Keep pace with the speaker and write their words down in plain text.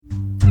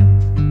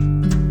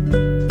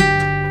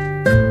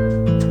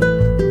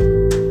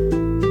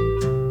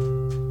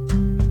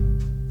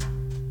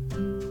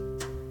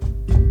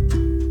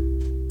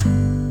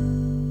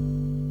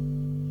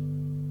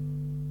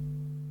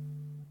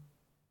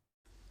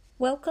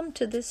Welcome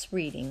to this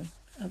reading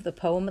of the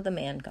poem of the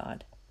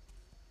ManGod,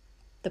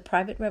 the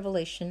private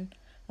revelation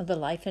of the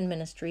life and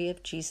ministry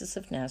of Jesus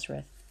of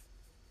Nazareth.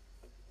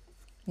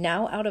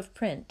 Now out of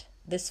print,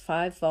 this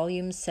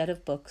 5-volume set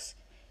of books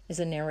is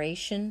a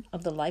narration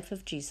of the life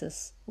of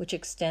Jesus, which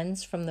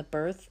extends from the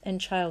birth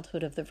and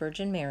childhood of the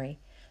Virgin Mary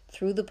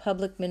through the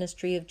public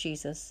ministry of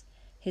Jesus,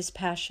 his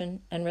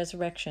passion and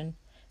resurrection,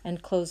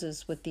 and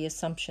closes with the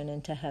Assumption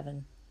into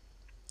heaven.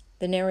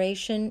 The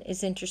narration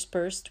is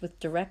interspersed with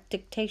direct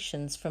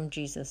dictations from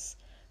Jesus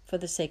for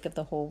the sake of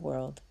the whole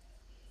world.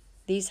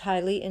 These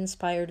highly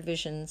inspired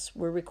visions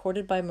were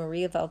recorded by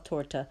Maria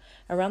Valtorta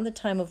around the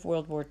time of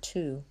World War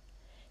II,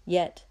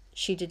 yet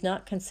she did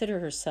not consider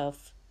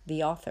herself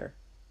the author.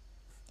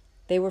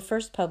 They were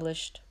first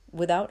published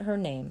without her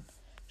name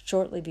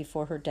shortly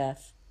before her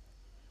death,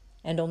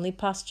 and only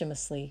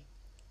posthumously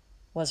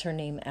was her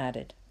name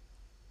added.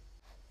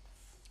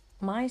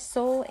 My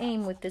sole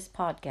aim with this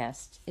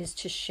podcast is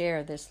to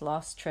share this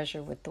lost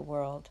treasure with the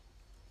world.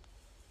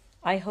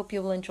 I hope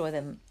you will enjoy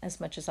them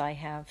as much as I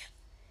have,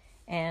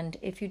 and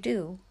if you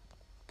do,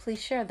 please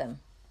share them.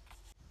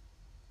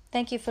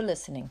 Thank you for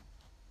listening.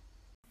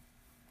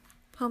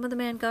 Poem of the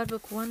ManGod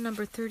Bk1,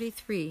 number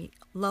 33,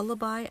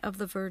 Lullaby of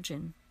the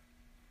Virgin.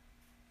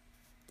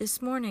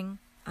 This morning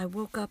I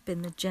woke up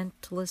in the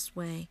gentlest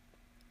way.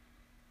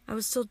 I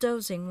was still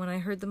dozing when I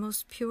heard the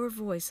most pure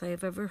voice I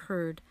have ever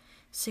heard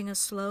sing a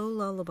slow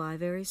lullaby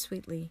very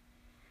sweetly.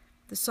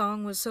 The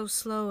song was so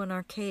slow and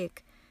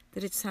archaic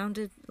that it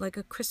sounded like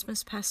a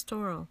Christmas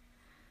pastoral.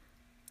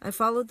 I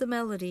followed the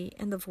melody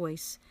and the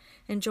voice,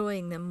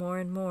 enjoying them more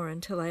and more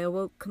until I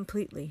awoke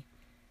completely.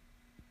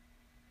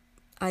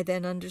 I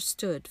then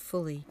understood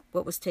fully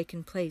what was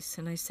taking place,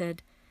 and I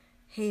said,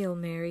 "Hail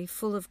Mary,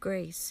 full of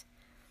grace,"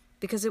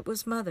 because it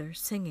was Mother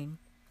singing.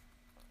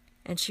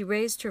 And she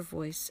raised her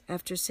voice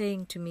after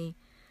saying to me,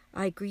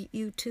 "I greet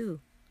you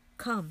too.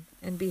 Come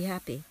and be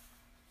happy."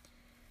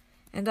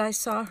 And I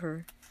saw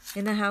her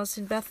in the house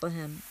in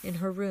Bethlehem, in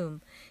her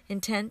room,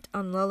 intent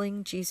on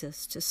lulling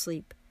Jesus to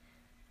sleep.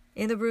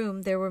 In the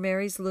room there were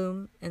Mary's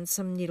loom and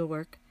some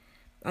needlework.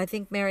 I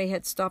think Mary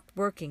had stopped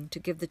working to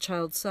give the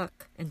child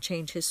suck and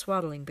change his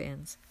swaddling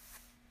bands.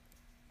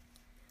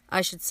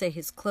 I should say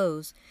his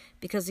clothes,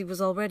 because he was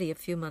already a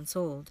few months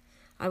old.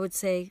 I would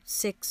say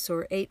 6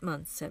 or 8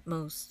 months at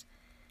most.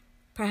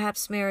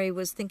 Perhaps Mary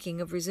was thinking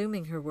of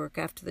resuming her work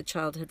after the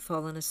child had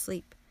fallen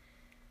asleep.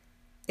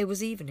 It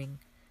was evening.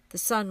 The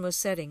sun was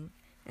setting,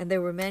 and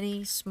there were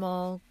many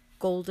small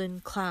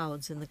golden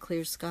clouds in the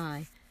clear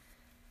sky.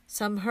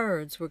 Some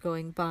herds were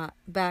going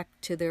back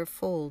to their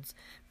folds,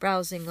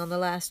 browsing on the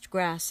last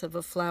grass of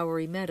a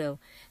flowery meadow,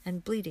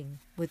 and bleating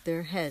with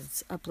their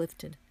heads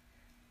uplifted.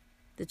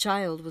 The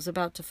child was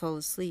about to fall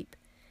asleep.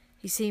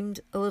 He seemed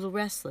a little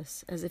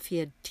restless, as if he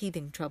had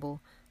teething trouble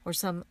or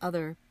some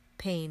other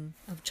pain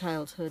of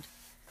childhood.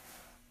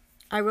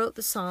 I wrote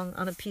the song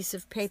on a piece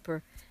of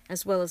paper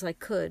as well as I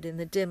could in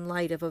the dim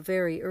light of a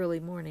very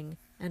early morning,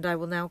 and I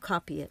will now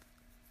copy it.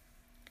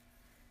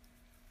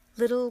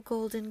 Little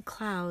golden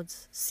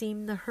clouds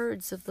seem the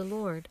herds of the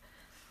Lord.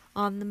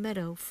 On the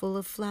meadow full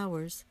of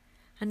flowers,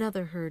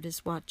 another herd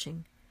is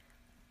watching.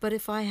 But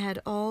if I had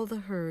all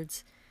the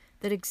herds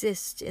that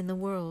exist in the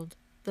world,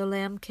 the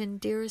lambkin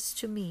dearest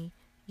to me,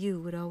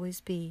 you would always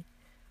be.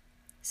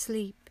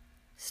 Sleep,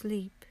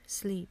 sleep,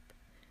 sleep,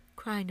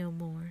 cry no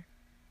more.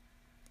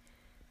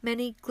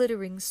 Many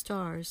glittering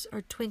stars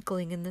are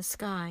twinkling in the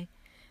sky.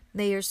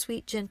 May your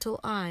sweet gentle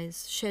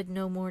eyes shed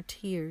no more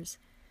tears.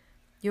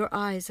 Your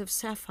eyes of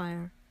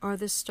sapphire are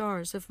the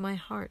stars of my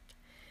heart.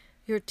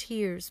 Your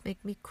tears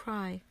make me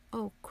cry,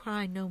 oh,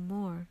 cry no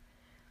more.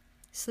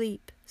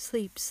 Sleep,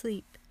 sleep,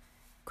 sleep,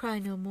 cry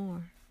no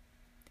more.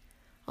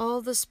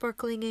 All the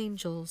sparkling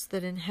angels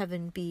that in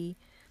heaven be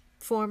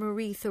form a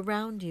wreath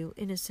around you,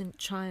 innocent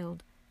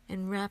child,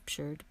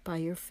 enraptured by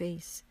your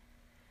face.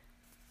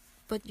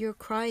 But you're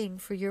crying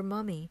for your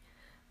mummy,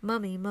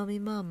 mummy, mummy,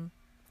 mum,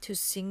 to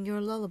sing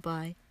your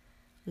lullaby,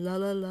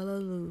 lulla, lulla,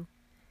 loo.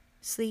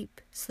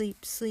 Sleep,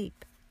 sleep,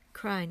 sleep,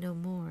 cry no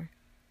more.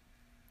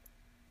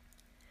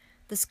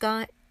 The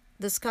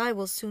sky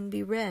will soon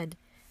be red,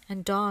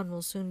 and dawn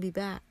will soon be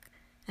back,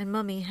 and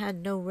mummy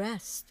had no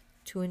rest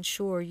to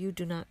ensure you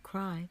do not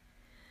cry.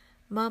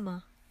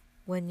 Mama,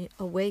 when you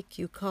awake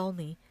you call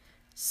me,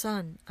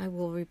 son, I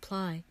will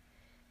reply.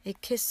 A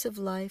kiss of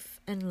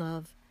life and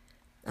love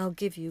I'll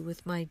give you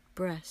with my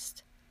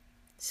breast.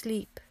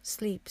 Sleep,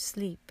 sleep,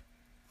 sleep,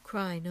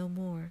 cry no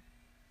more.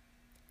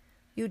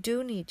 You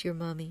do need your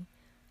mummy,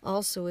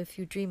 also if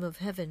you dream of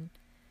heaven.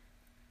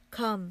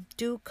 Come,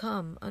 do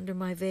come under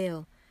my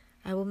veil,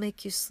 I will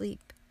make you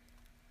sleep.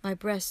 My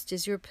breast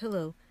is your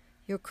pillow,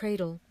 your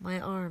cradle, my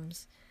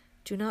arms.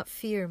 Do not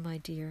fear, my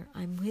dear,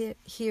 I'm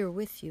here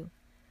with you.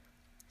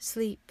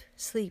 Sleep,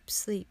 sleep,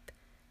 sleep,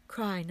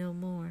 cry no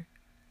more.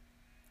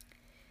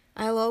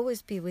 I'll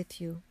always be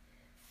with you.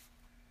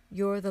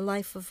 You're the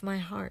life of my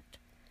heart.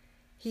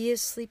 He is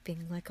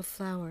sleeping like a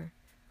flower,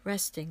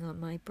 resting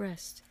on my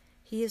breast.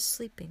 He is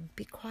sleeping,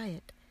 be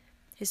quiet.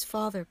 His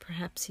father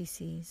perhaps he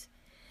sees.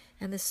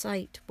 and the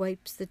sight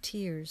wipes the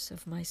tears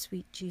of my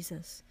sweet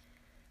Jesus.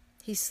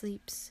 He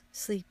sleeps,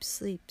 sleeps,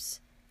 sleeps,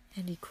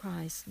 and he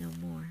cries no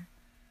more.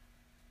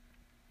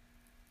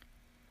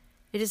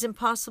 It is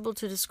impossible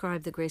to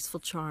describe the graceful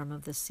charm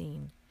of the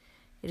scene.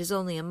 It is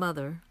only a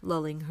mother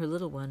lulling her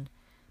little one,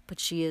 but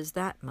she is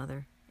that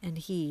mother, and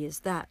he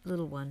is that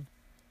little one.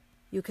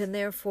 You can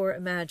therefore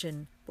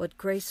imagine what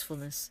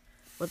gracefulness,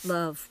 what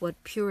love,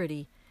 what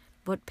purity,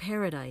 what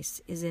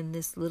paradise is in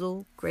this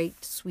little,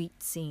 great,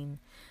 sweet scene,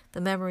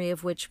 the memory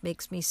of which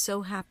makes me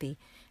so happy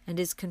and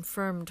is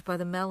confirmed by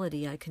the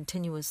melody I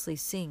continuously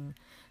sing,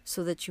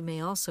 so that you may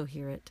also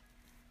hear it.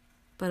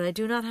 But I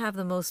do not have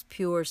the most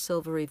pure,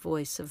 silvery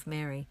voice of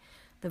Mary,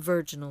 the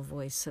virginal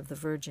voice of the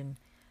Virgin,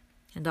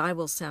 and I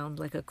will sound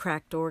like a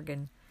cracked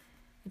organ.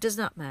 It does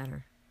not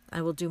matter.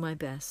 I will do my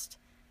best.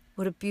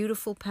 What a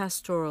beautiful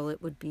pastoral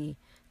it would be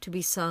to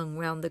be sung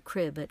round the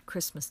crib at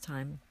Christmas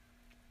time.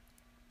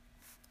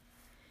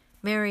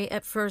 Mary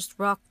at first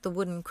rocked the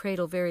wooden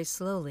cradle very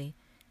slowly.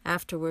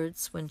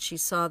 Afterwards, when she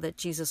saw that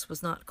Jesus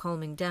was not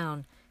calming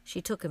down,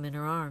 she took him in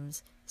her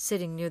arms,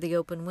 sitting near the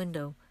open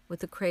window, with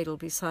the cradle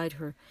beside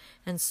her,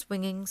 and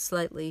swinging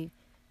slightly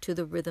to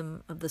the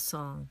rhythm of the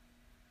song.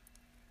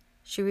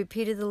 She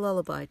repeated the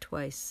lullaby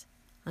twice,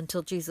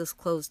 until Jesus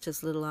closed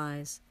his little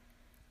eyes.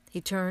 He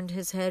turned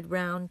his head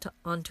round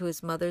onto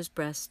his mother's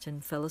breast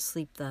and fell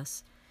asleep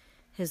thus,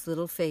 his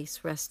little face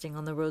resting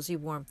on the rosy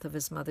warmth of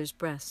his mother's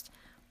breast,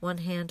 one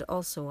hand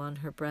also on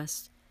her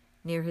breast,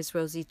 near his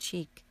rosy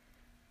cheek,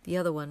 the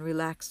other one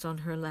relaxed on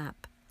her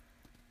lap.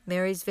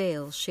 Mary's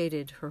veil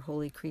shaded her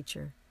holy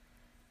creature.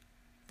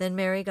 Then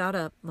Mary got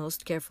up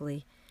most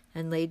carefully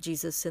and laid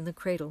Jesus in the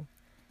cradle.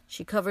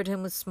 She covered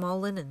him with small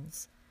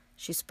linens.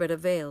 She spread a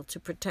veil to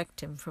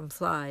protect him from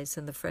flies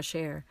and the fresh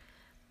air,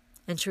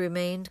 and she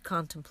remained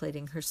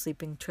contemplating her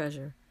sleeping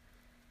treasure.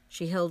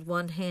 She held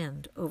one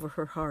hand over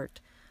her heart,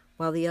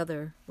 while the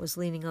other was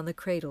leaning on the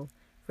cradle,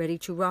 ready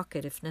to rock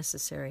it if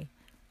necessary,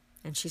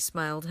 and she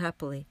smiled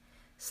happily,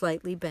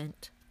 slightly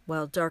bent,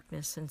 while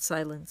darkness and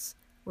silence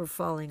were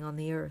falling on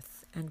the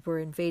earth and were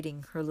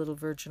invading her little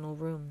virginal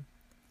room.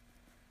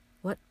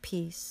 What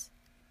peace!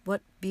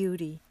 What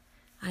beauty!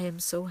 I am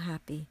so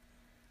happy.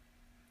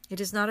 It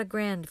is not a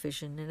grand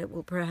vision, and it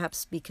will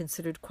perhaps be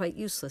considered quite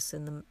useless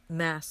in the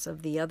mass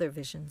of the other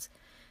visions,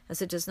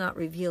 as it does not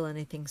reveal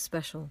anything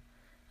special.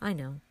 I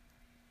know.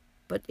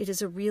 But it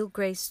is a real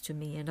grace to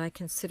me, and I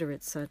consider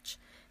it such,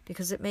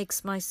 because it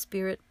makes my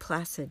spirit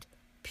placid,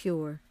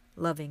 pure,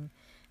 loving,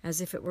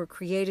 as if it were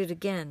created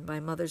again by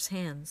Mother's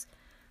hands.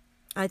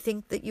 I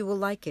think that you will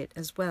like it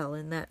as well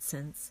in that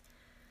sense.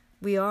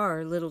 We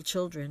are little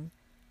children,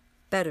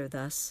 better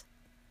thus.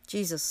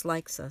 Jesus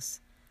likes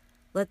us.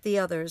 Let the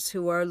others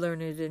who are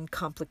learned and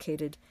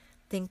complicated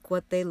think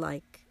what they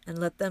like, and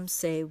let them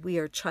say we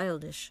are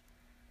childish.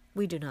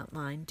 We do not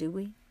mind, do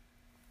we?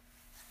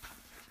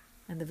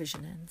 And the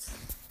vision ends.